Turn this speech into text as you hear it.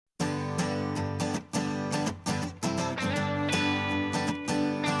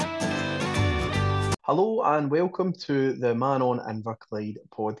Hello and welcome to the Man on Inverclyde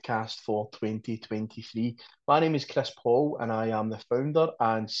podcast for 2023. My name is Chris Paul and I am the founder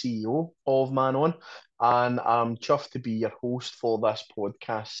and CEO of Man On, and I'm chuffed to be your host for this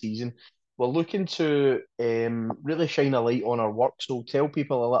podcast season. We're looking to really shine a light on our work, so tell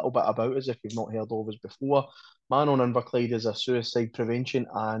people a little bit about us if you've not heard of us before. Man on Inverclyde is a suicide prevention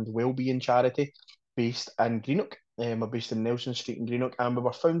and wellbeing charity based in Greenock. We're based in Nelson Street in Greenock, and we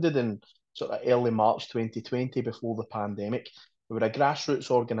were founded in sort of early March 2020 before the pandemic. We were a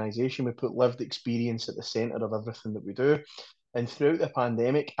grassroots organisation. We put lived experience at the centre of everything that we do. And throughout the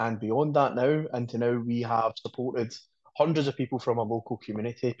pandemic and beyond that now, into now, we have supported hundreds of people from our local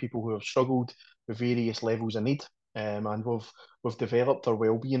community, people who have struggled with various levels of need. And we've developed our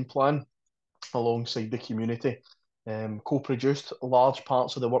wellbeing plan alongside the community, co-produced large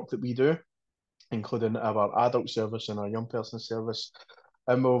parts of the work that we do, including our adult service and our young person service.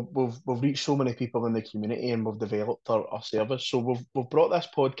 And we've reached so many people in the community, and we've developed our service. So we've brought this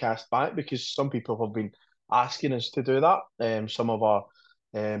podcast back because some people have been asking us to do that. Some of our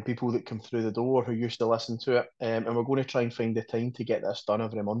people that come through the door who used to listen to it, and we're going to try and find the time to get this done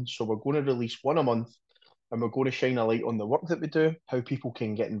every month. So we're going to release one a month, and we're going to shine a light on the work that we do, how people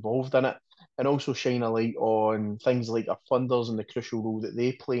can get involved in it, and also shine a light on things like our funders and the crucial role that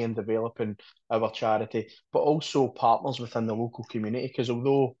they play in developing our charity, but also partners within the local community. Because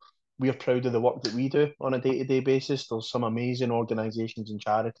although we are proud of the work that we do on a day-to-day basis, there's some amazing organisations and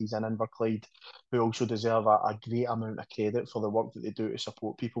charities in Inverclyde who also deserve a great amount of credit for the work that they do to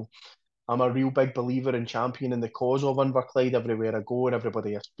support people. I'm a real big believer in championing the cause of Inverclyde everywhere I go and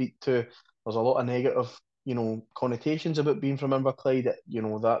everybody I speak to. There's a lot of negative, connotations about being from Inverclyde.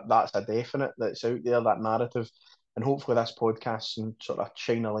 That's a definite that's out there, that narrative. And hopefully this podcast can sort of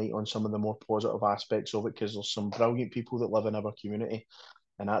shine a light on some of the more positive aspects of it, because there's some brilliant people that live in our community.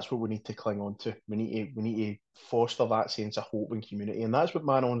 And that's what we need to cling on to. We need to foster that sense of hope and community. And that's what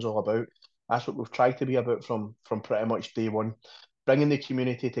Man On's all about. That's what we've tried to be about from pretty much day one, bringing the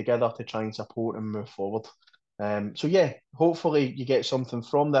community together to try and support and move forward. So yeah, hopefully you get something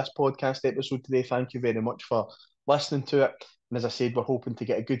from this podcast episode today. Thank you very much for listening to it. And as I said, we're hoping to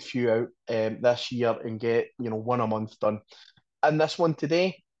get a good few out this year and get one a month done. And this one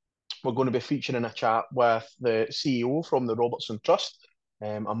today, we're going to be featuring a chat with the CEO from the Robertson Trust,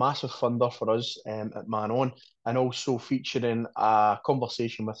 a massive funder for us at Man On, and also featuring a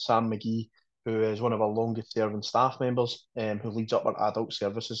conversation with Sam McGee, who is one of our longest serving staff members, who leads up our adult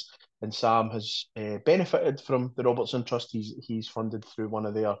services. And Sam has benefited from the Robertson Trust. He's funded through one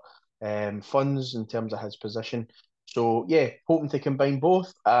of their funds in terms of his position. So yeah, hoping to combine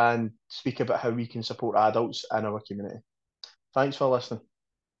both and speak about how we can support adults in our community. Thanks for listening.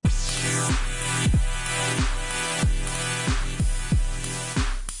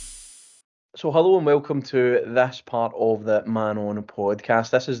 So, hello and welcome to this part of the Man On podcast.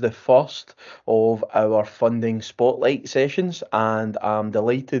 This is the first of our funding spotlight sessions, and I'm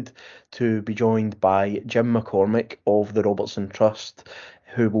delighted to be joined by Jim McCormick of the Robertson Trust,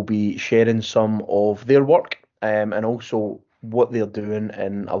 who will be sharing some of their work and also what they're doing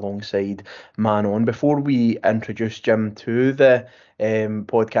in alongside Man On. Before we introduce Jim to the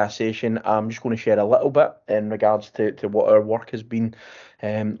podcast session, I'm just going to share a little bit in regards to what our work has been.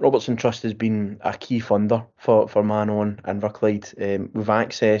 Robertson Trust has been a key funder for Man On Inverclyde. We've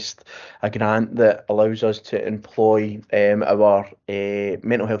accessed a grant that allows us to employ our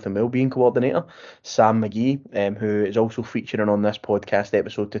mental health and wellbeing coordinator, Sam McGee, who is also featuring on this podcast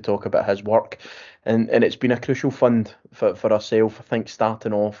episode to talk about his work. And it's been a crucial fund for ourselves. I think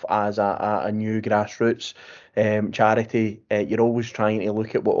starting off as a new grassroots charity, you're always trying to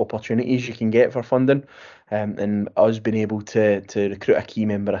look at what opportunities you can get for funding. And us being able to recruit a key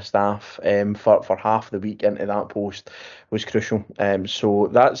member of staff for half the week into that post was crucial. So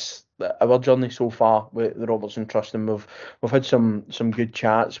that's our journey so far with the Robertson Trust, and we've had some good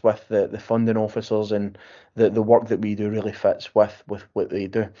chats with the funding officers, and the work that we do really fits with what they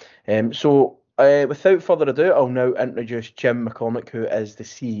do. So without further ado, I'll now introduce Jim McCormick, who is the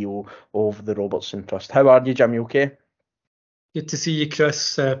CEO of the Robertson Trust. How are you, Jim? You okay? Good to see you,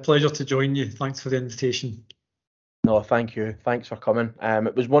 Chris. Pleasure to join you. Thanks for the invitation. No, thank you. Thanks for coming.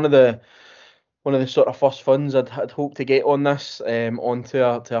 It was one of the sort of first funds I'd hoped to get on this onto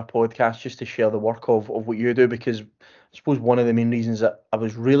our podcast, just to share the work of what you do, because I suppose one of the main reasons that I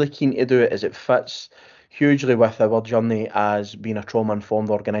was really keen to do it is it fits hugely with our journey as being a trauma-informed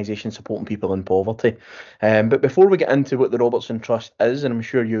organisation supporting people in poverty. But before we get into what the Robertson Trust is, and I'm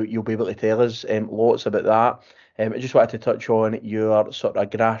sure you'll be able to tell us lots about that, I just wanted to touch on your sort of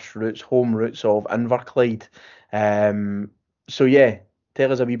grassroots, home roots of Inverclyde. So yeah,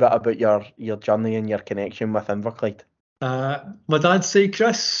 tell us a wee bit about your journey and your connection with Inverclyde. My dad's side,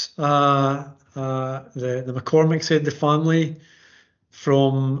 Chris, the McCormick side of the family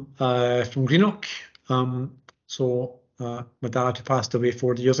from Greenock. My dad, who passed away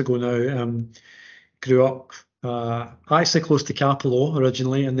 40 years ago now, grew up actually close to Cappielow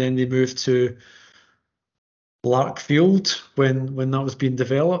originally, and then they moved to Larkfield when that was being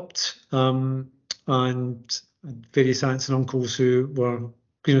developed, and various aunts and uncles who were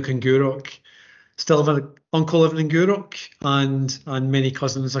Greenock and Gourock. Still have an uncle living in Gourock and many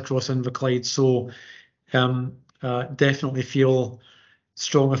cousins across Inverclyde. So definitely feel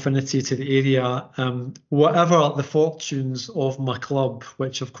strong affinity to the area, whatever the fortunes of my club,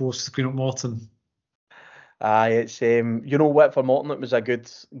 which of course is Greenock Morton. Aye, it's you know what, for Morton it was a good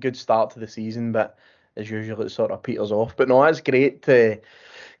start to the season, but as usual it sort of peters off. But no, that's great to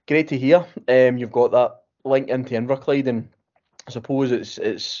hear. You've got that link into Inverclyde, and I suppose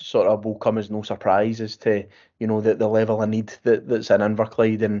it's sort of will come as no surprise as to the level of need that's in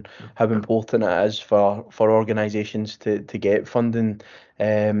Inverclyde and how important it is for organisations to get funding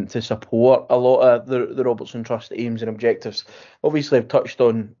to support a lot of the Robertson Trust aims and objectives. Obviously, I've touched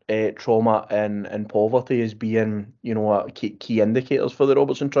on trauma and poverty as being key indicators for the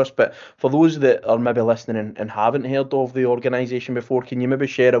Robertson Trust. But for those that are maybe listening and haven't heard of the organisation before, can you maybe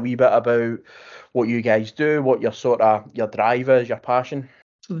share a wee bit about what you guys do, what your drive is, your passion?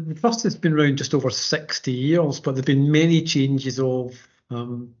 So the trust has been around just over 60 years, but there have been many changes of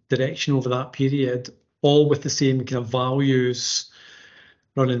direction over that period, all with the same kind of values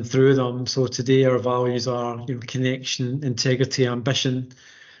running through them. So today our values are connection, integrity, ambition,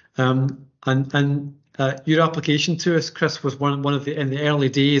 and your application to us, Chris, was one of the in the early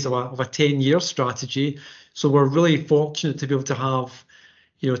days of a 10-year strategy. So we're really fortunate to be able to have,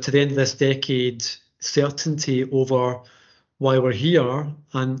 to the end of this decade, certainty over why we're here,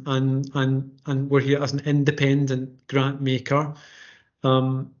 and we're here as an independent grant maker.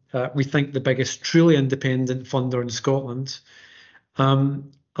 We think the biggest truly independent funder in Scotland.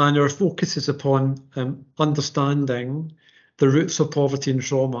 And our focus is upon understanding the roots of poverty and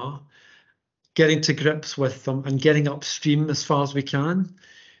trauma, getting to grips with them and getting upstream as far as we can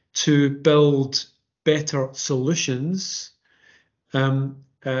to build better solutions with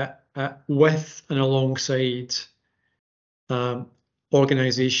and alongside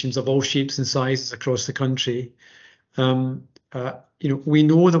organisations of all shapes and sizes across the country. We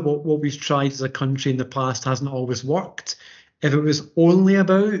know that what we've tried as a country in the past hasn't always worked. If it was only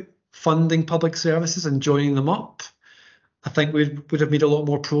about funding public services and joining them up, I think we would have made a lot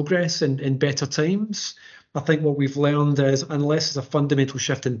more progress in better times. I think what we've learned is, unless there's a fundamental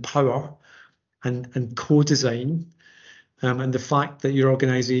shift in power and co-design, and the fact that your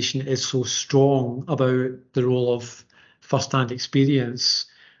organisation is so strong about the role of first-hand experience,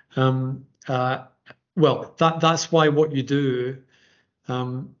 that's why what you do,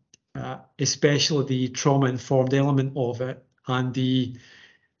 especially the trauma-informed element of it and the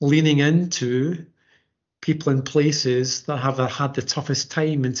leaning into people in places that have had the toughest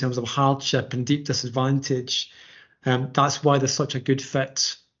time in terms of hardship and deep disadvantage, that's why there's such a good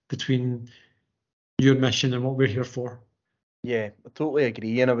fit between your mission and what we're here for. Yeah, I totally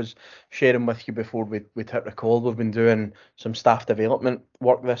agree. And I was sharing with you before we hit record, we've been doing some staff development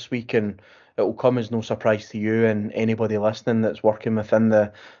work this week, and it will come as no surprise to you and anybody listening that's working within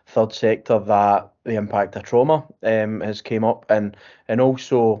the third sector that the impact of trauma has came up, and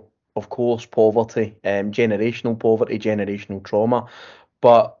also, of course, poverty, generational poverty, generational trauma.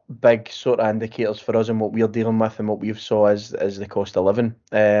 But big sort of indicators for us and what we're dealing with and what we've saw is the cost of living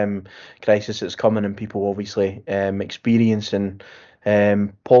crisis that's coming, and people obviously experiencing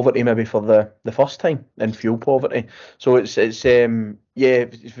poverty maybe for the first time, and fuel poverty. So it's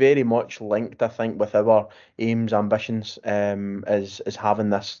very much linked, I think, with our aims, ambitions, is having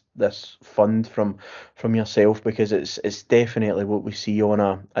this fund from yourself, because it's definitely what we see on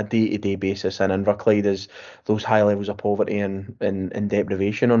a day-to-day basis in Inverclyde is those high levels of poverty and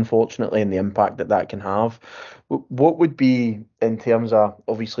deprivation, unfortunately, and the impact that can have. What would be, in terms of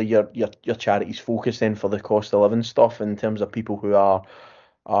obviously your charity's focus then for the cost of living stuff, in terms of people who are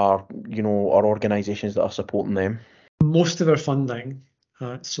organisations that are supporting them? Most of our funding,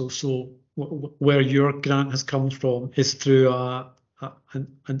 where your grant has come from, is through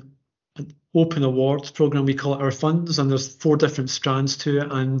an open awards program. We call it Our Funds, and there's 4 different strands to it,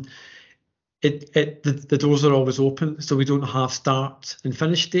 and the doors are always open, so we don't have start and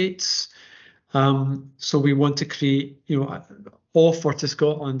finish dates. So we want to create, offer to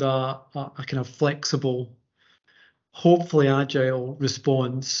Scotland a kind of flexible, hopefully agile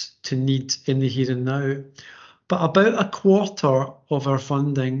response to need in the here and now. But about a quarter of our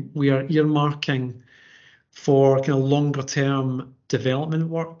funding we are earmarking for kind of longer term development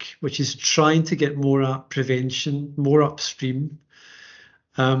work, which is trying to get more at prevention, more upstream,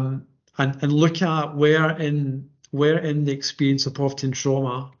 and look at where in the experience of poverty and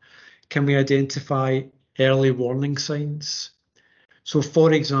trauma can we identify early warning signs. So,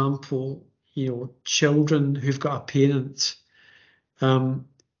 for example, children who've got a parent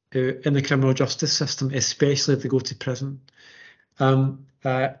in the criminal justice system, especially if they go to prison,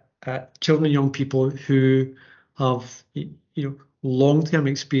 children and young people who have long-term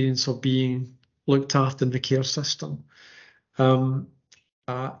experience of being looked after in the care system, growing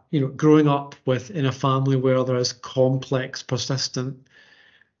up in a family where there is complex, persistent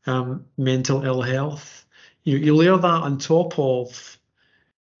mental ill health. You layer that on top of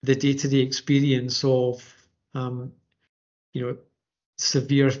the day-to-day experience of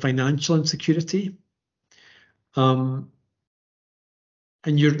severe financial insecurity. And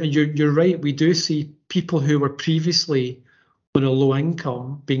you're right. We do see people who were previously on a low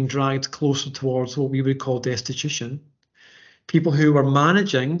income being dragged closer towards what we would call destitution. People who were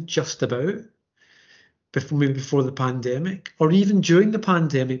managing just about before the pandemic, or even during the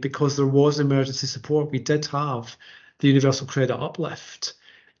pandemic, because there was emergency support. We did have the universal credit uplift.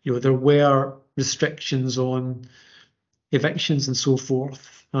 There were restrictions on evictions and so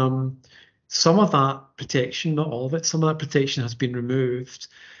forth. Some of that protection, not all of it, some of that protection has been removed.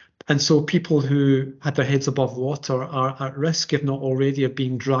 And so people who had their heads above water are at risk, if not already, of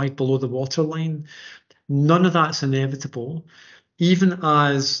being dragged below the waterline. None of that's inevitable. Even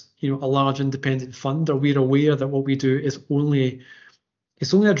as a large independent funder, we're aware that what we do is only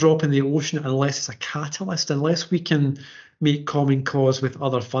a drop in the ocean unless it's a catalyst, unless we can make common cause with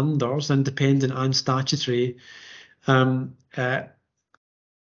other funders, independent and statutory.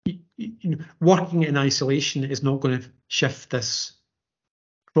 Working in isolation is not going to shift this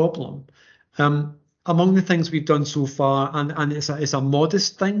problem. Among the things we've done so far, and it's a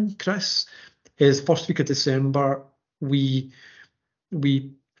modest thing, Chris, is first week of December we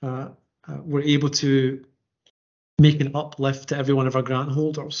were able to make an uplift to every one of our grant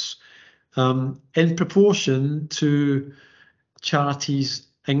holders in proportion to charities'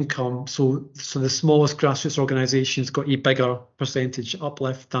 income. So the smallest grassroots organisations got a bigger percentage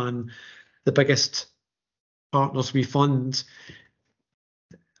uplift than the biggest partners we fund.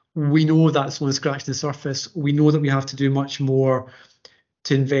 We know that's only scratching the surface. We know that we have to do much more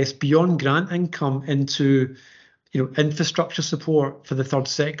to invest beyond grant income into infrastructure support for the third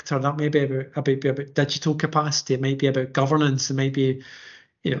sector. That may be about digital capacity. It might be about governance. It might be,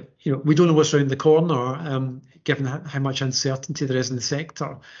 we don't know what's around the corner, given how much uncertainty there is in the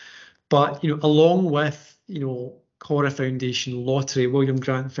sector. But along with Cora Foundation, Lottery, William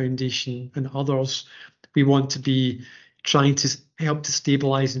Grant Foundation, and others, we want to be trying to help to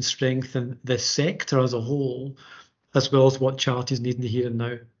stabilise and strengthen the sector as a whole, as well as what charities need in the here and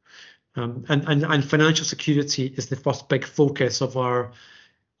now. And financial security is the first big focus of our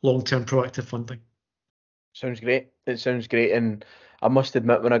long-term proactive funding. Sounds great. It sounds great, and I must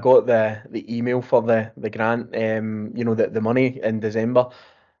admit, when I got the email for the grant, the money in December,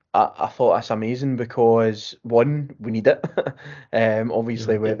 I thought that's amazing because one, we need it.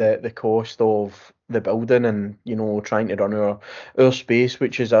 Obviously with the cost of the building and trying to run our space,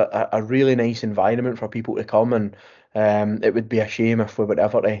 which is a really nice environment for people to come, and it would be a shame if we would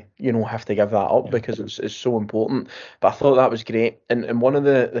ever to have to give that up because it's so important. But I thought that was great, and one of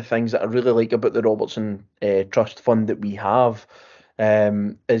the things that I really like about the Robertson Trust Fund that we have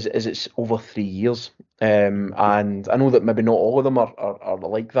is it's over 3 years, and I know that maybe not all of them are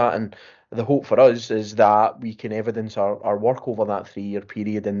like that, and the hope for us is that we can evidence our work over that 3-year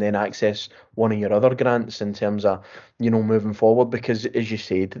period and then access one of your other grants in terms of moving forward, because as you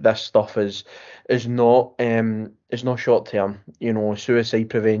said, this stuff is not short term. Suicide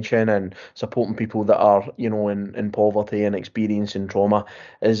prevention and supporting people that are in poverty and experiencing trauma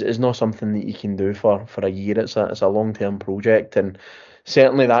is not something that you can do for a year. It's a long-term project, and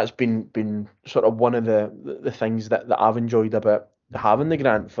certainly that's been sort of one of the things that I've enjoyed about having the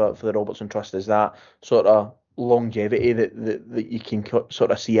grant for the Robertson Trust, is that sort of longevity that you can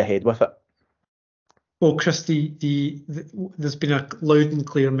sort of see ahead with it. Well, Chris, there's been a loud and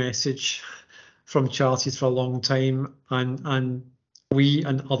clear message from charities for a long time, and we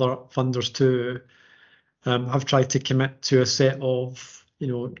and other funders too have tried to commit to a set of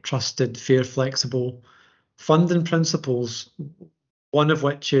trusted, fair, flexible funding principles. One of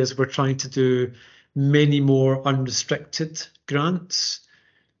which is we're trying to do many more unrestricted grants,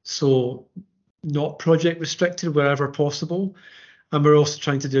 so not project restricted wherever possible. And we're also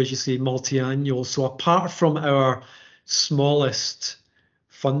trying to do, as you say, multi-annual. So apart from our smallest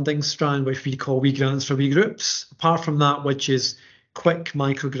funding strand, which we call wee grants for wee groups, apart from that, which is quick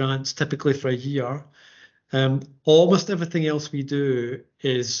micro grants, typically for a year, almost everything else we do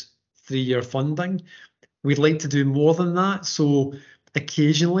is 3-year funding. We'd like to do more than that. So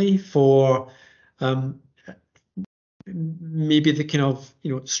occasionally for maybe the kind of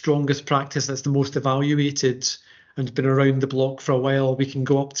strongest practice that's the most evaluated and been around the block for a while, we can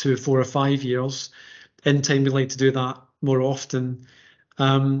go up to 4 or 5 years. In time, we'd like to do that more often.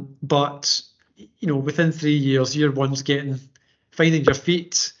 But within 3 years, year one's finding your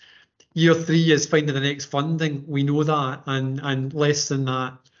feet. Year 3 is finding the next funding. We know that, and less than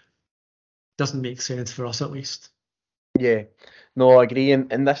that doesn't make sense for us, at least. Yeah, no, I agree,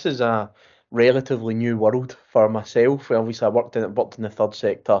 and this is a relatively new world for myself. Obviously, I worked in the third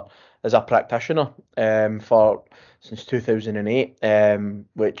sector as a practitioner since 2008,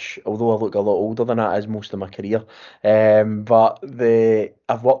 which, although I look a lot older than that, is most of my career. But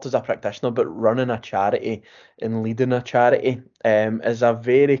I've worked as a practitioner, but running a charity and leading a charity is a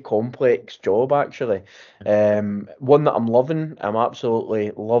very complex job, actually. One that I'm loving. I'm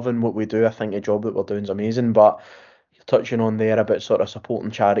absolutely loving what we do. I think the job that we're doing is amazing, but touching on there about sort of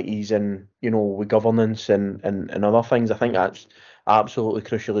supporting charities and with governance and other things, I think that's absolutely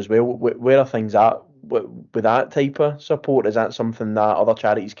crucial as well. Where are things at with that type of support? Is that something that other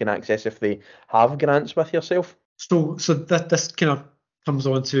charities can access if they have grants with yourself? So that this kind of comes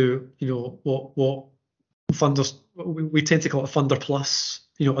on to what funders, we tend to call it funder plus,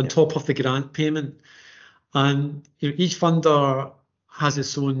 on top of the grant payment, and each funder has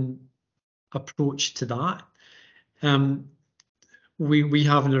its own approach to that. We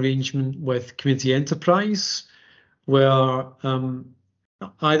have an arrangement with Community Enterprise where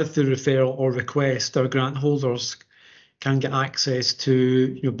either through referral or request, our grant holders can get access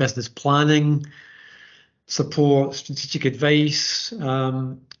to business planning support, strategic advice,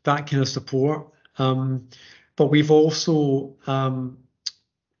 that kind of support. But we've also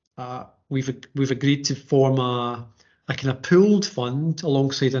we've agreed to form a kind of pooled fund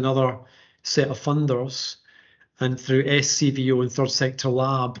alongside another set of funders, and through SCVO and Third Sector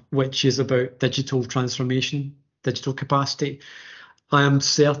Lab, which is about digital transformation, digital capacity. I am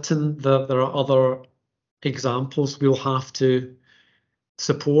certain that there are other examples we'll have to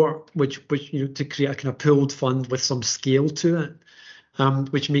support, which to create a kind of pooled fund with some scale to it,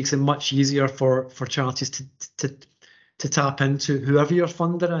 which makes it much easier for charities to tap into whoever your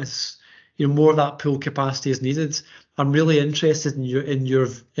funder is. More of that pool capacity is needed. I'm really interested in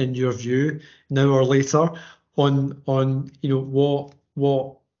your view now or later on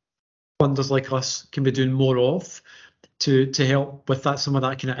what funders like us can be doing more of to help with that, some of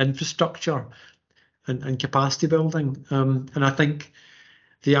that kind of infrastructure and capacity building. And I think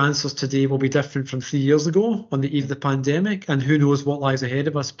the answers today will be different from 3 years ago on the eve of the pandemic, and who knows what lies ahead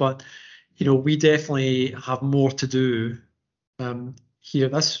of us. But we definitely have more to do here,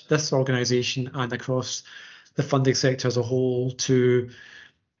 this organisation and across the funding sector as a whole, to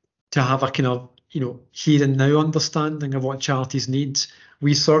have a kind of here and now understanding of what charities need.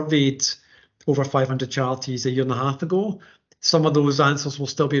 We surveyed over 500 charities a year and a half ago. Some of those answers will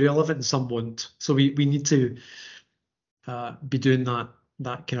still be relevant and some won't. So we need to be doing that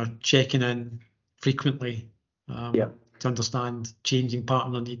kind of checking in frequently to understand changing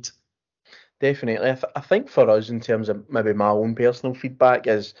partner need. Definitely. I think for us, in terms of maybe my own personal feedback,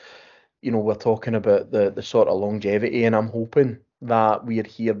 is we're talking about the sort of longevity, and I'm hoping that we're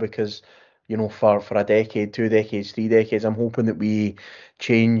here because for a decade, 2 decades, 3 decades, I'm hoping that we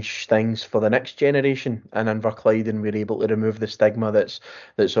change things for the next generation and Inverclyde, and we're able to remove the stigma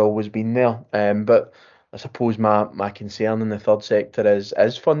that's always been there. But I suppose my concern in the third sector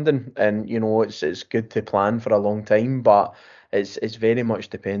is funding, and it's good to plan for a long time, but it's very much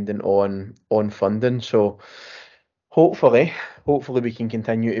dependent on funding. So hopefully we can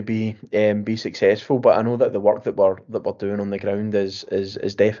continue to be successful. But I know that the work that we're doing on the ground is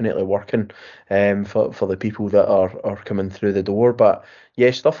definitely working for the people that are coming through the door. But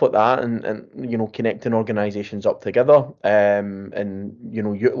yeah, stuff like that, and connecting organisations up together, and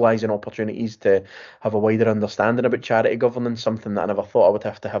utilising opportunities to have a wider understanding about charity governance, something that I never thought I would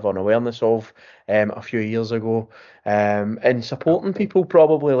have to have an awareness of a few years ago, and supporting people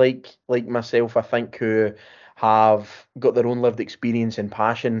probably like myself, I think, who have got their own lived experience and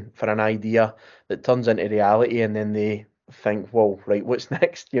passion for an idea that turns into reality, and then they think, well, right, what's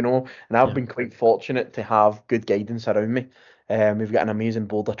next? And I've been quite fortunate to have good guidance around me, We've got an amazing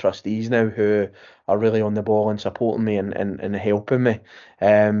board of trustees now who are really on the ball and supporting me and helping me.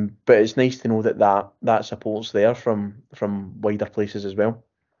 But it's nice to know that support's there from wider places as well.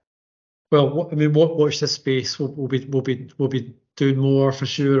 Well, I mean, watch this space. We'll be doing more for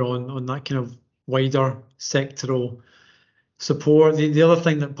sure on that kind of wider sectoral support. The other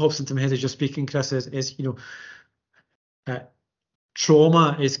thing that pops into my head as you're speaking, Chris, is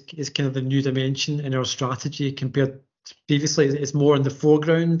trauma is kind of the new dimension in our strategy compared to previously. It's more in the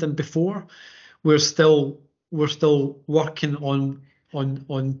foreground than before. We're still working on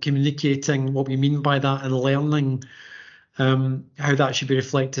communicating what we mean by that and learning how that should be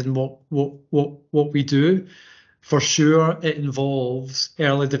reflected in what we do. For sure, it involves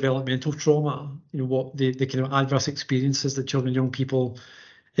early developmental trauma. What the kind of adverse experiences that children and young people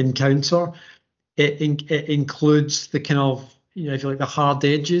encounter. It includes the kind of, if you like, the hard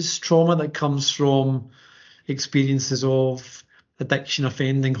edges trauma that comes from experiences of addiction,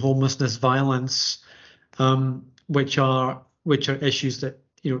 offending, homelessness, violence, which are issues that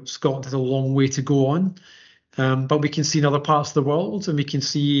Scotland has a long way to go on. But we can see in other parts of the world, and we can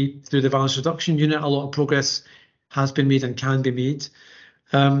see through the Violence Reduction Unit, a lot of progress has been made and can be made.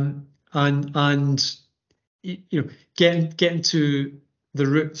 And getting to the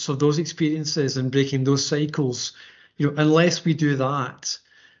roots of those experiences and breaking those cycles, unless we do that,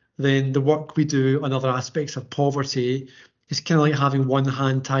 then the work we do on other aspects of poverty is kind of like having one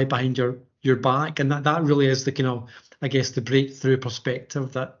hand tied behind your back, and that really is the kind of, I guess, the breakthrough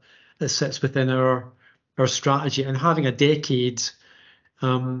perspective that sits within our strategy. And having a decade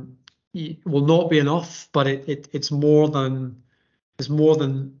will not be enough, but it's more than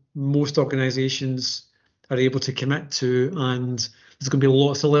most organisations are able to commit to, and there's going to be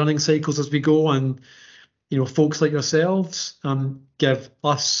lots of learning cycles as we go. And folks like yourselves give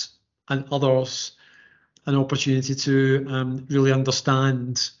us and others an opportunity to really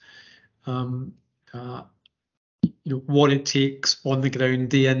understand what it takes on the ground,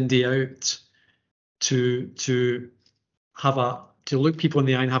 day in, day out, to look people in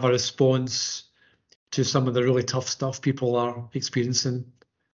the eye and have a response to some of the really tough stuff people are experiencing.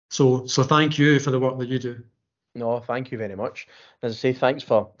 So thank you for the work that you do. No, thank you very much. As I say, thanks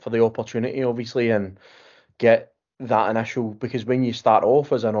for the opportunity, obviously, and get that initial, because when you start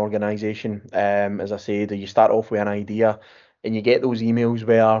off as an organisation, as I said, you start off with an idea and you get those emails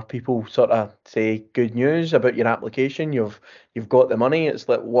where people sort of say good news about your application, you've got the money. It's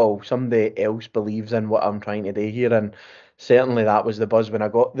like, whoa, somebody else believes in what I'm trying to do here. And certainly that was the buzz when I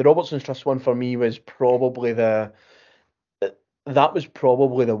got the Robertson's Trust one. For me, was probably the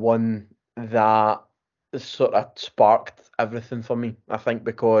one that sort of sparked everything for me, I think,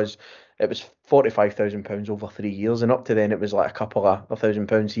 because it was £45,000 over 3 years, and up to then it was like a couple of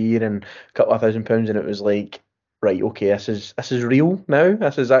 £1,000 here and a couple of £1,000, and it was like, right, okay, this is real now.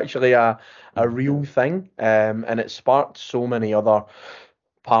 This is actually a real thing, and it sparked so many other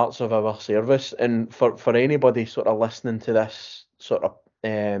parts of our service. And for anybody sort of listening to this sort of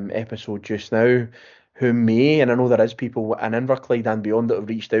episode just now, who may, and I know there is people in Inverclyde and beyond that have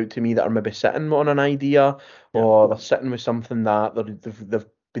reached out to me that are maybe sitting on an idea, or they're sitting with something that they've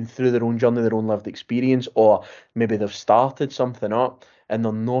been through their own journey, their own lived experience, or maybe they've started something up and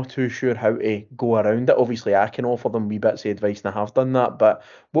they're not too sure how to go around it. Obviously, I can offer them wee bits of advice, and I have done that. But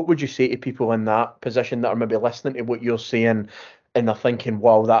what would you say to people in that position that are maybe listening to what you're saying and they're thinking,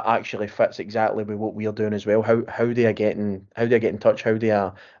 wow, that actually fits exactly with what we're doing as well? How do I get in touch? How do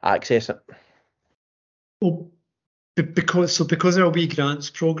I access it? Well, because our wee grants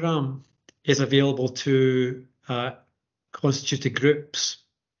programme is available to constituted groups,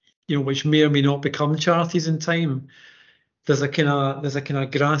 which may or may not become charities in time. There's a kind of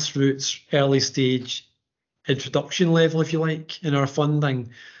grassroots, early stage introduction level, if you like, in our funding.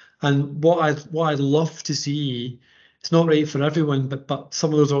 And what I'd love to see, it's not right for everyone, but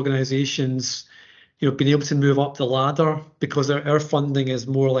some of those organisations, being able to move up the ladder, because our funding is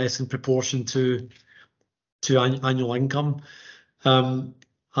more or less in proportion to annual income, and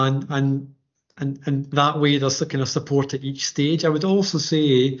that way there's the kind of support at each stage. I would also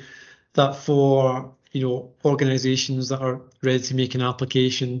say that for organisations that are ready to make an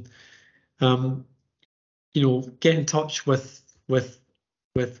application, get in touch with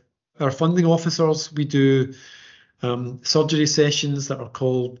our funding officers. We do surgery sessions that are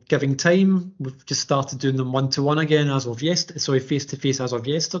called Giving Time. We've just started doing them one-to-one again face-to-face as of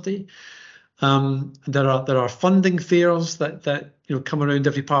yesterday. There are funding fairs that come around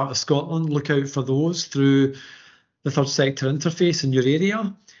every part of Scotland. Look out for those through the third sector interface in your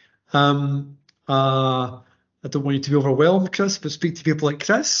area. I don't want you to be overwhelmed, Chris, but speak to people like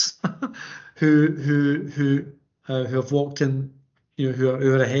Chris, who who have walked in, who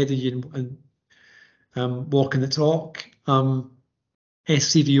are ahead of you and walking the talk.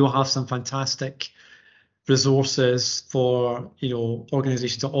 SCVO have some fantastic resources for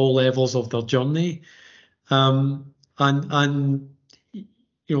organisations at all levels of their journey, and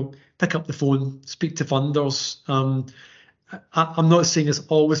pick up the phone, speak to funders. I'm not saying it's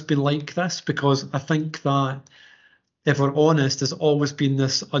always been like this, because I think that, if we're honest, there's always been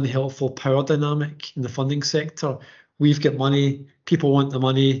this unhelpful power dynamic in the funding sector. We've got money, people want the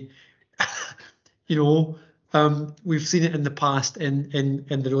money. We've seen it in the past in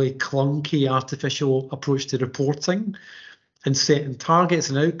the really clunky artificial approach to reporting and setting targets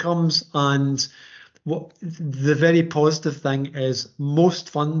and outcomes. And what the very positive thing is,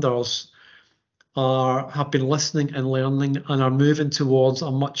 most funders have been listening and learning and are moving towards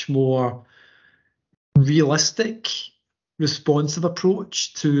a much more realistic, responsive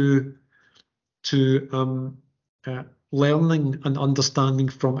approach to learning and understanding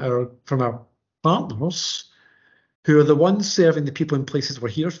from our partners, who are the ones serving the people in places we're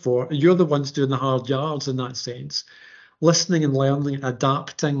here for. You're the ones doing the hard yards in that sense, listening and learning and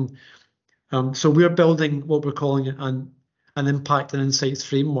adapting. So we're building what we're calling an impact and insights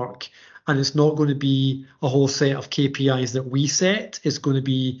framework, and it's not going to be a whole set of KPIs that we set. It's going to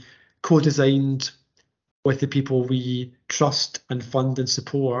be co-designed with the people we trust and fund and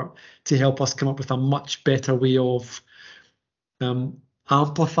support to help us come up with a much better way of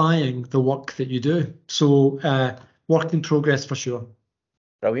amplifying the work that you do. So work in progress for sure.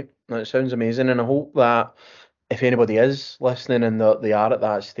 Brilliant. That sounds amazing, and I hope that if anybody is listening and they are at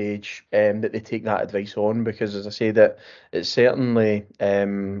that stage, that they take that advice on, because, as I say, that it's certainly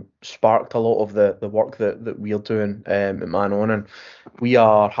sparked a lot of the work that we're doing at Manon, and we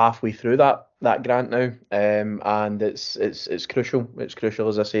are halfway through that grant now, and it's crucial. It's crucial,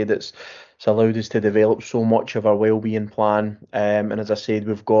 as I said. It's allowed us to develop so much of our wellbeing plan, and as I said,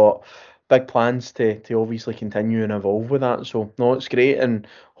 we've got big plans to obviously continue and evolve with that. So no, it's great, and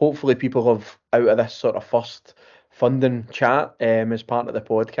hopefully people have, out of this sort of first funding chat as part of the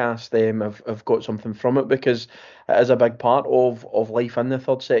podcast, have got something from it, because it is a big part of life in the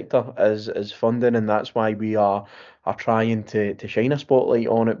third sector is funding, and that's why we are trying to shine a spotlight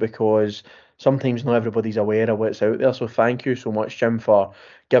on it, because sometimes not everybody's aware of what's out there. So thank you so much, Jim, for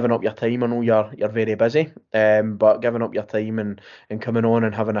giving up your time. I know you're very busy, but giving up your time and coming on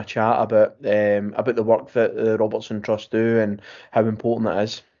and having a chat about the work that the Robertson Trust do and how important it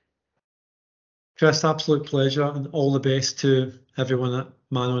is. Chris, absolute pleasure, and all the best to everyone at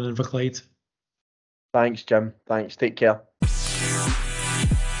Manon and Inverclyde. Thanks, Jim. Thanks. Take care.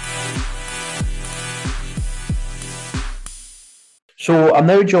 So I'm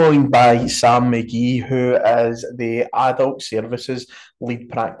now joined by Sam McGee, who is the Adult Services Lead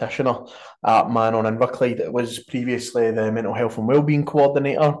Practitioner at Manon Inverclyde. It was previously the Mental Health and Wellbeing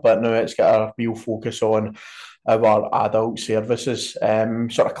Coordinator, but now it's got a real focus on our adult services.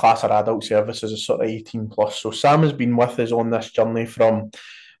 Sort of class our adult services as sort of 18 plus. So Sam has been with us on this journey from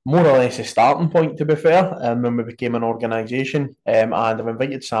more or less a starting point, to be fair, when we became an organisation. And I've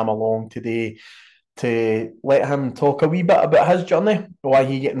invited Sam along today to let him talk a wee bit about his journey, why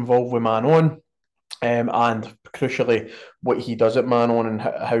he get involved with Manon, and crucially what he does at Manon and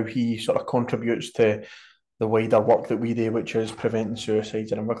how he sort of contributes to the wider work that we do, which is preventing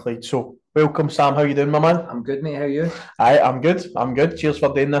suicides in Inverclyde. So welcome, Sam. How you doing, my man? I'm good, mate. How are you? I'm good. Cheers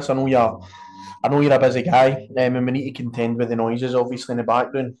for doing this. I know you're a busy guy, and we need to contend with the noises obviously in the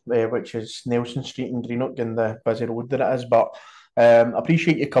background, which is Nelson Street in Greenock and the busy road that it is. But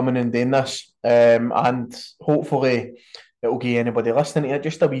appreciate you coming and doing this, and hopefully it'll give anybody listening to it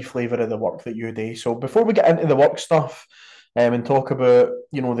just a wee flavour of the work that you do. So before we get into the work stuff, and talk about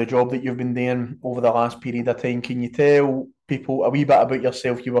the job that you've been doing over the last period of time, can you tell people a wee bit about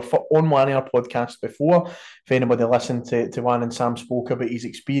yourself? You were on one of our podcasts before. If anybody listened to one and Sam spoke about his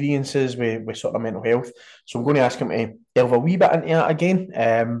experiences with sort of mental health, so I'm going to ask him to delve a wee bit into that again,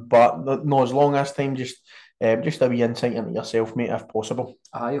 but not as long as time, just a wee insight into yourself, mate, if possible.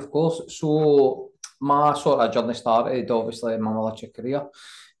 Aye, of course. So my sort of journey started obviously in my military career,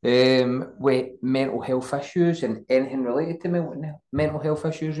 with mental health issues and anything related to mental health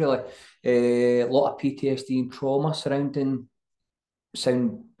issues, really. A lot of PTSD and trauma surrounding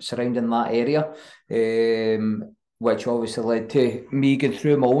that area, which obviously led to me going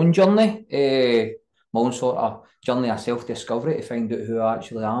through my own journey, my own sort of journey of self-discovery to find out who I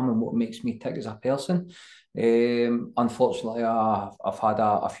actually am and what makes me tick as a person. Unfortunately, I've had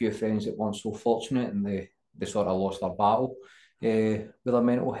a few friends that weren't so fortunate, and they sort of lost their battle with their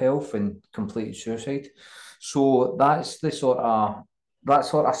mental health and completed suicide. So that sort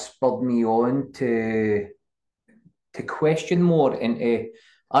of spurred me on to question more and to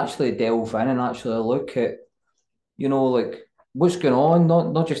actually delve in and actually look at, you know, like what's going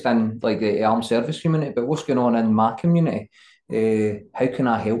on, not just in like the armed service community, but what's going on in my community. How can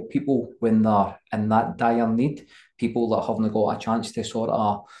I help people when they're in that dire need? People that haven't got a chance to sort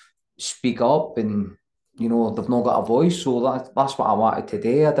of speak up and, you know, they've not got a voice. So that's what I wanted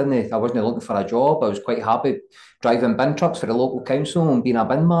today. I wasn't looking for a job. I was quite happy driving bin trucks for the local council and being a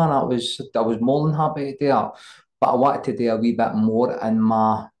bin man. I was more than happy to do that. But I wanted to do a wee bit more in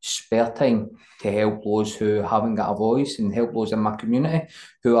my spare time to help those who haven't got a voice and help those in my community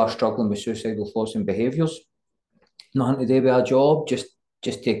who are struggling with suicidal thoughts and behaviours. Nothing to do with a job, just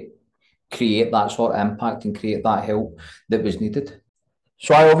to create that sort of impact and create that help that was needed.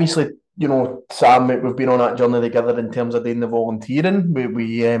 So I obviously, you know, Sam, we've been on that journey together in terms of doing the volunteering.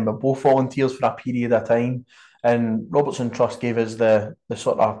 We're both volunteers for a period of time, and Robertson Trust gave us the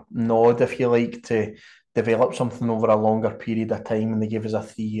sort of nod, if you like, to develop something over a longer period of time, and they gave us a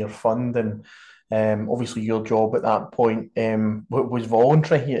 3-year fund. And obviously, your job at that point was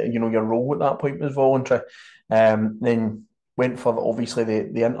voluntary. You know, your role at that point was voluntary. Then went for obviously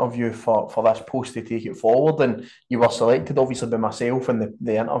the interview for this post to take it forward, and you were selected obviously by myself and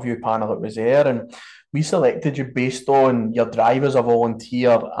the interview panel that was there, and we selected you based on your drive as a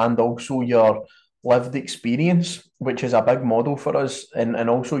volunteer and also your lived experience, which is a big model for us, and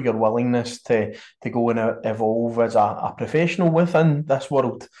also your willingness to go and evolve as a professional within this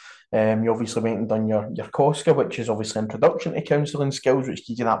world. You obviously went and done your COSCA, which is obviously Introduction to Counselling Skills, which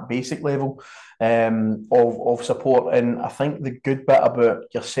gives you that basic level of support. And I think the good bit about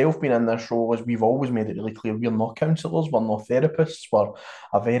yourself being in this role is we've always made it really clear we're not counsellors, we're not therapists, we're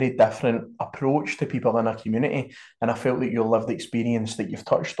a very different approach to people in our community. And I felt that your lived experience that you've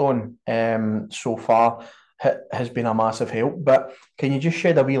touched on so far has been a massive help. But can you just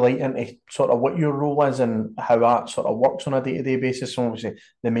shed a wee light into sort of what your role is and how that sort of works on a day-to-day basis? So obviously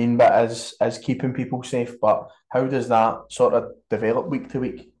the main bit is keeping people safe, but how does that sort of develop week to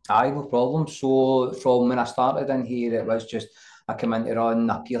week? Aye, no problem. So from when I started in here, it was just I came in to run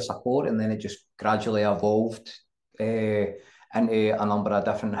a peer support, and then it just gradually evolved into a number of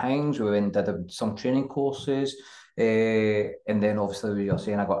different things. We went and did some training courses. And then obviously you're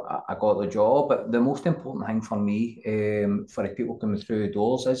saying I got the job, but the most important thing for me, for the people coming through the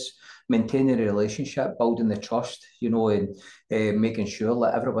doors, is maintaining a relationship, building the trust, you know, and making sure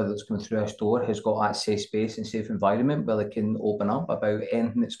that everybody that's coming through our door has got that safe space and safe environment where they can open up about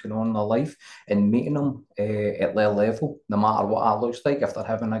anything that's going on in their life, and meeting them at their level, no matter what that looks like. If they're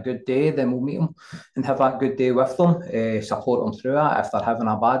having a good day, then we'll meet them and have that good day with them, support them through it. If they're having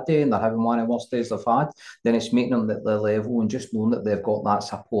a bad day and they're having one of the worst days they've had, then it's meeting them at their level and just knowing that they've got that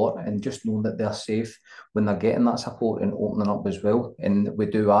support and just knowing that they're safe when they're getting that support and opening up as well. And we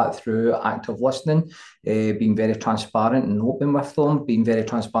do that through active listening, being very transparent and open with them, being very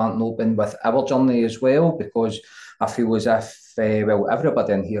transparent and open with our journey as well, because I feel as if,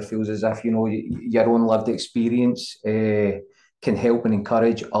 everybody in here feels as if, you know, your own lived experience can help and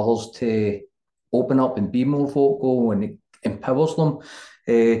encourage others to open up and be more vocal, and it empowers them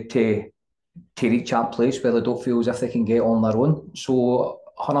to reach that place where they don't feel as if they can get on their own. So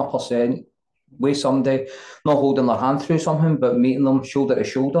 100% with somebody, not holding their hand through something, but meeting them shoulder to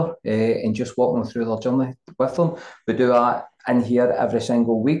shoulder and just walking them through their journey with them. We do that in here every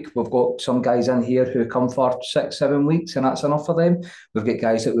single week. We've got some guys in here who come for 6-7 weeks, and that's enough for them. We've got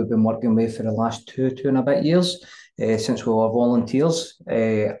guys that we've been working with for the last two and a bit years since we were volunteers,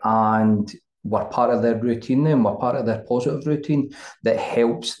 and we're part of their routine, and we're part of their positive routine that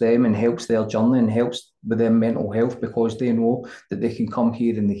helps them and helps their journey and helps with their mental health, because they know that they can come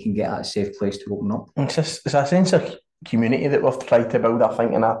here and they can get a safe place to open up. It's a sense of community that we've tried to build, I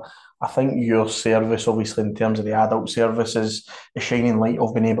think, and I think your service, obviously, in terms of the adult service, is a shining light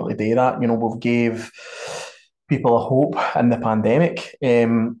of being able to do that. You know, we've gave people a hope in the pandemic,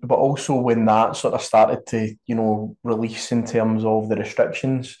 but also when that sort of started to, you know, release in terms of the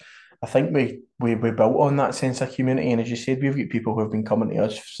restrictions, I think we built on that sense of community. And as you said, we've got people who have been coming to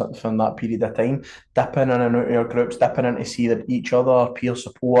us from that period of time, dipping in and out of our groups, dipping in to see each other, peer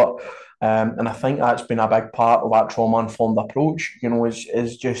support. And I think that's been a big part of that trauma-informed approach, you know,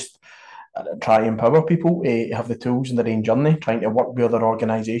 is just try to empower people to have the tools in their own journey, trying to work with other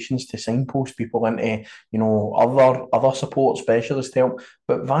organisations to signpost people into, you know, other support, specialist help.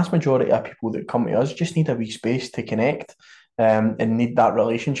 But vast majority of people that come to us just need a wee space to connect. And need that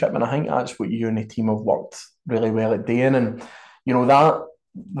relationship, and I think that's what you and the team have worked really well at doing. And you know that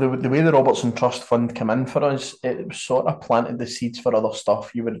the way the Robertson Trust Fund came in for us, it sort of planted the seeds for other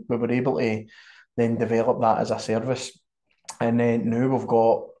stuff. We were able to then develop that as a service, and then now we've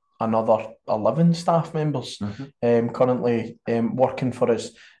got another 11 staff members currently working for us,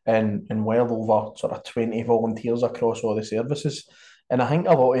 and well over sort of 20 volunteers across all the services. And I think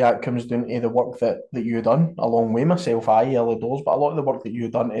a lot of that comes down to the work that you've done, along with myself, early doors, but a lot of the work that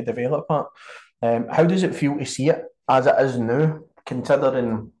you've done to develop that. How does it feel to see it as it is now,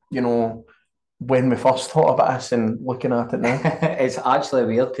 considering, when we first thought about this and looking at it now? It's actually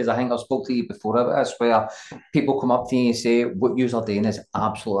weird, because I think I've spoke to you before about this, where people come up to you and say, what you're doing is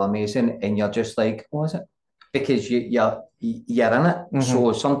absolutely amazing, and you're just like, what is it? Because you're in it.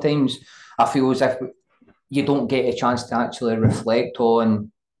 So sometimes I feel as if you don't get a chance to actually reflect on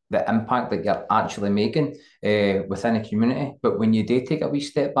the impact that you're actually making within a community. But when you do take a wee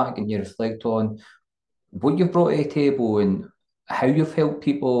step back and you reflect on what you've brought to the table and how you've helped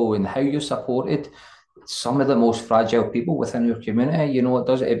people and how you've supported some of the most fragile people within your community,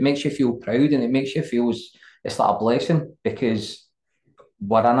 it makes you feel proud, and it makes you feel it's like a blessing, because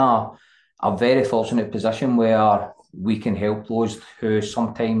we're in a very fortunate position where we can help those who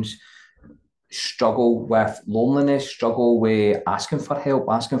sometimes struggle with loneliness, struggle with asking for help,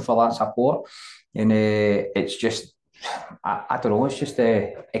 asking for that support. And it's just, I don't know, it's just,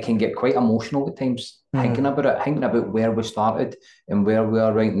 it can get quite emotional at times, thinking about it, thinking about where we started and where we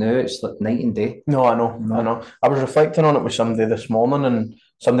are right now. It's like night and day. No, I know. I was reflecting on it with somebody this morning, and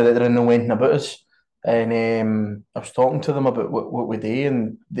somebody that didn't know anything about us. And I was talking to them about what we do,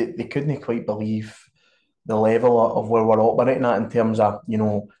 and they couldn't quite believe the level of where we're operating at in terms of,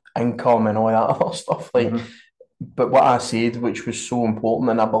 income and all that other stuff. But what I said, which was so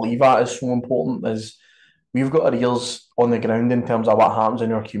important, and I believe that is so important, is we've got our ears on the ground in terms of what happens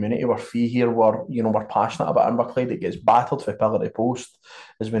in our community. We're free here. We're passionate about Inverclyde. It gets battered for pillar to post,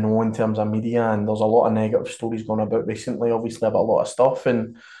 as we know, in terms of media, and there's a lot of negative stories going about recently, obviously, about a lot of stuff.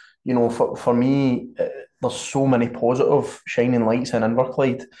 And for me, there's so many positive shining lights in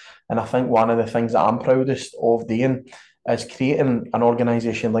Inverclyde, and I think one of the things that I'm proudest of doing is creating an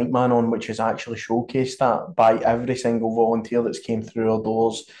organisation like Manon, which has actually showcased that by every single volunteer that's came through our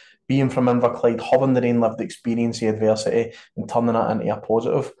doors, being from Inverclyde, having their own lived experience of adversity and turning that into a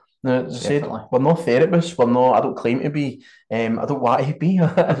positive. Now, as I said, we're not therapists. I don't claim to be. I don't want to be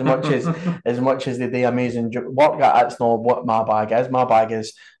as much as they do amazing work. That's not what my bag is. My bag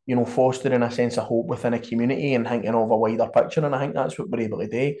is, fostering a sense of hope within a community and thinking of a wider picture. And I think that's what we're able to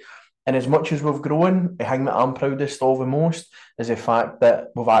do. And as much as we've grown, the thing that I'm proudest of the most is the fact that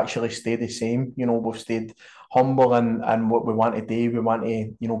we've actually stayed the same. We've stayed humble and what we want to do. We want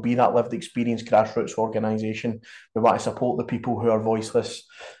to, be that lived experience grassroots organisation. We want to support the people who are voiceless.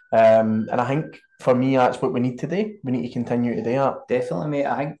 And I think for me, that's what we need to do. We need to continue to do that. Definitely, mate.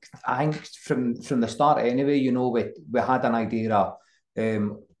 I think from the start anyway, we had an idea of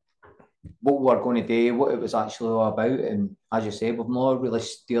what we were going to do, what it was actually all about. And as you say, we've not really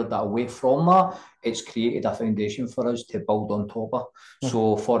steered that away from that. It's created a foundation for us to build on top of.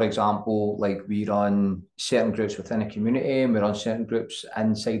 So, for example, like we run certain groups within a community, and we run certain groups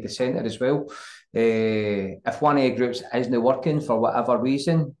inside the centre as well. If one of the groups isn't working for whatever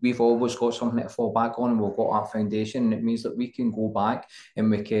reason, we've always got something to fall back on, and we've got our foundation. And it means that we can go back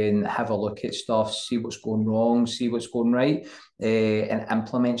and we can have a look at stuff, see what's going wrong, see what's going right, and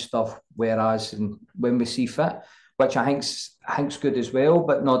implement stuff whereas and when we see fit, which I think's good as well.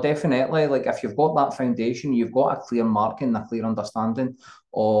 But no, definitely, like if you've got that foundation, you've got a clear marking, a clear understanding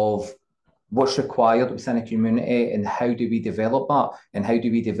of what's required within a community and how do we develop that, and how do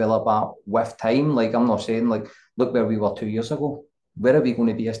we develop that with time. Like, I'm not saying, like, look where we were 2 years ago. Where are we going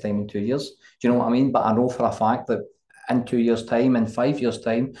to be this time in 2 years? Do you know what I mean? But I know for a fact that in 2 years' time, in 5 years'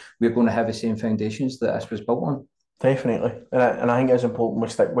 time, we're going to have the same foundations that this was built on. Definitely, and I think it's important we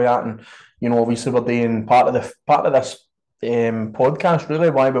stick with that. And obviously, we're doing part of this podcast. Really,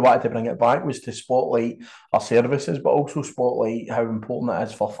 why we wanted to bring it back was to spotlight our services, but also spotlight how important it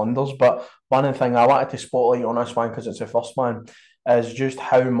is for funders. But one thing I wanted to spotlight on this one, because it's the first one, is just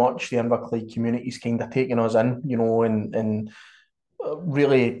how much the Inverclyde community's kind of taken us in, and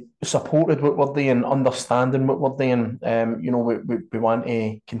really supported what we're doing, understanding what we're doing. We want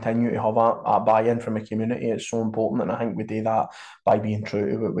to continue to have a buy-in from the community. It's so important, and I think we do that by being true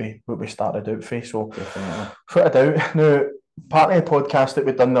to what we started out for. So, without a doubt. Now, part of the podcast that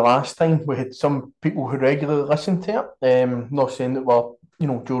we'd done the last time, we had some people who regularly listened to it. Not saying that we're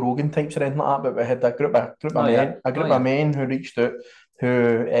Joe Rogan types or anything like that, but we had a group of men who reached out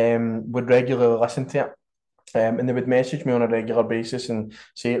who would regularly listen to it. And they would message me on a regular basis and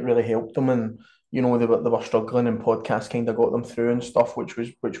say it really helped them, and they were struggling, and podcasts kind of got them through and stuff, which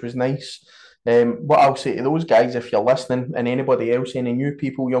was nice. What I'll say to those guys, if you're listening, and anybody else, any new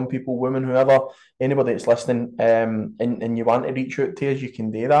people, young people, women, whoever, anybody that's listening, and you want to reach out to us, you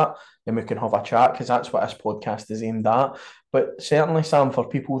can do that, and we can have a chat, because that's what this podcast is aimed at. But certainly, Sam, for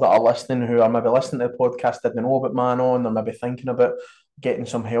people that are listening who are maybe listening to the podcast, didn't know about Man On, or maybe thinking about getting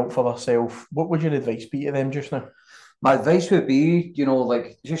some help for themselves, what would your advice be to them just now? My advice would be,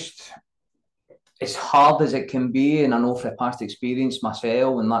 just as hard as it can be, and I know from past experience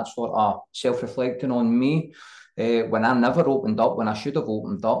myself, and that sort of self-reflecting on me, when I never opened up, when I should have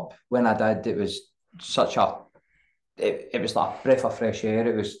opened up, when I did, it was such it was like a breath of fresh air.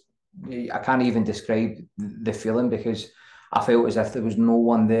 It was, I can't even describe the feeling, because I felt as if there was no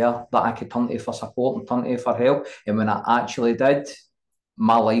one there that I could turn to for support and turn to for help. And when I actually did,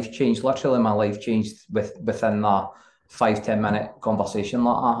 my life changed. Literally, my life changed within that 5-10 minute conversation that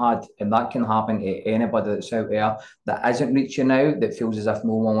I had. And that can happen to anybody that's out there that isn't reaching out, that feels as if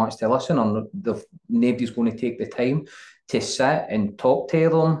no one wants to listen, or nobody's going to take the time to sit and talk to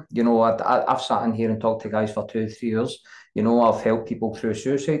them. I've sat in here and talked to guys for 2-3 years. I've helped people through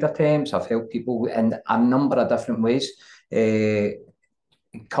suicide attempts. I've helped people in a number of different ways.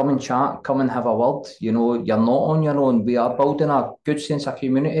 Come and chat, come and have a word. You're not on your own. We are building a good sense of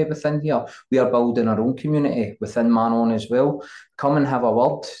community within here. We are building our own community within Man On as well. Come and have a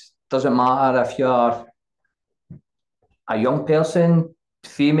word. Doesn't matter if you're a young person,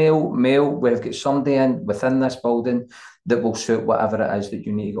 female, male, we've got somebody within this building that will suit whatever it is that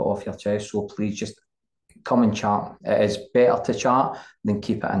you need to get off your chest. So please just come and chat. It is better to chat than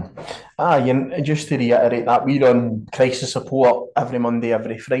keep it in. And just to reiterate that, we run crisis support every Monday,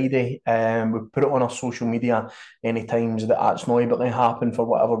 every Friday. We put it on our social media any times that's not able to happen for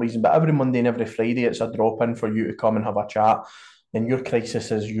whatever reason. But every Monday and every Friday, it's a drop-in for you to come and have a chat. And your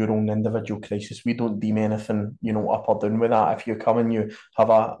crisis is your own individual crisis. We don't deem anything, up or down with that. If you come and you have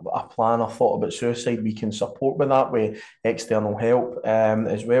a plan or thought about suicide, we can support with that with external help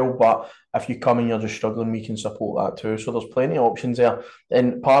as well. But if you come and you're just struggling, we can support that too. So there's plenty of options there.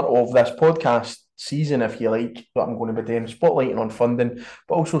 And part of this podcast season, if you like, that I'm going to be doing, spotlighting on funding,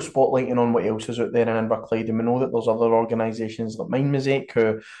 but also spotlighting on what else is out there in Inverclyde. And we know that there's other organisations like Mind Mosaic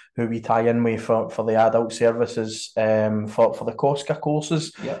who we tie in with for the adult services, for the COSCA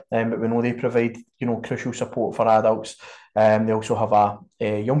courses. Yep. But we know they provide, crucial support for adults. They also have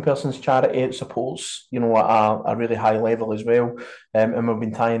a young person's charity that supports, at a really high level as well. And we've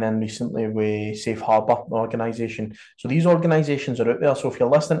been tying in recently with Safe Harbour organisation. So these organisations are out there. So if you're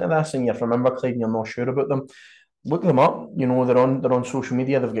listening to this and you're from Inverclyde and you're not sure about them, look them up. They're on social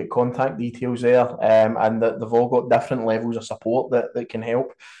media. They've got contact details there, and they've all got different levels of support that can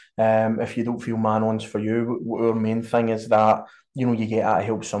help. If you don't feel Man On's for you, our main thing is that you get out of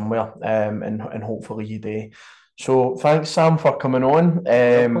help somewhere, and hopefully you do. So thanks, Sam, for coming on.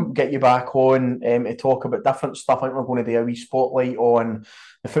 Get you back on to talk about different stuff. I think we're going to do a wee spotlight on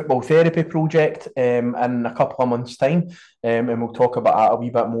the football therapy project in a couple of months' time, and we'll talk about that a wee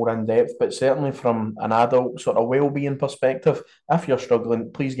bit more in depth. But certainly from an adult sort of well-being perspective, if you're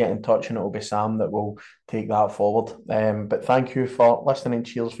struggling, please get in touch and it'll be Sam that will take that forward. But thank you for listening.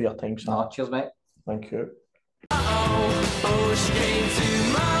 Cheers for your time, Sam. Cheers, mate. Thank you. Oh, she came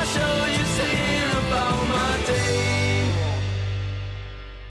to my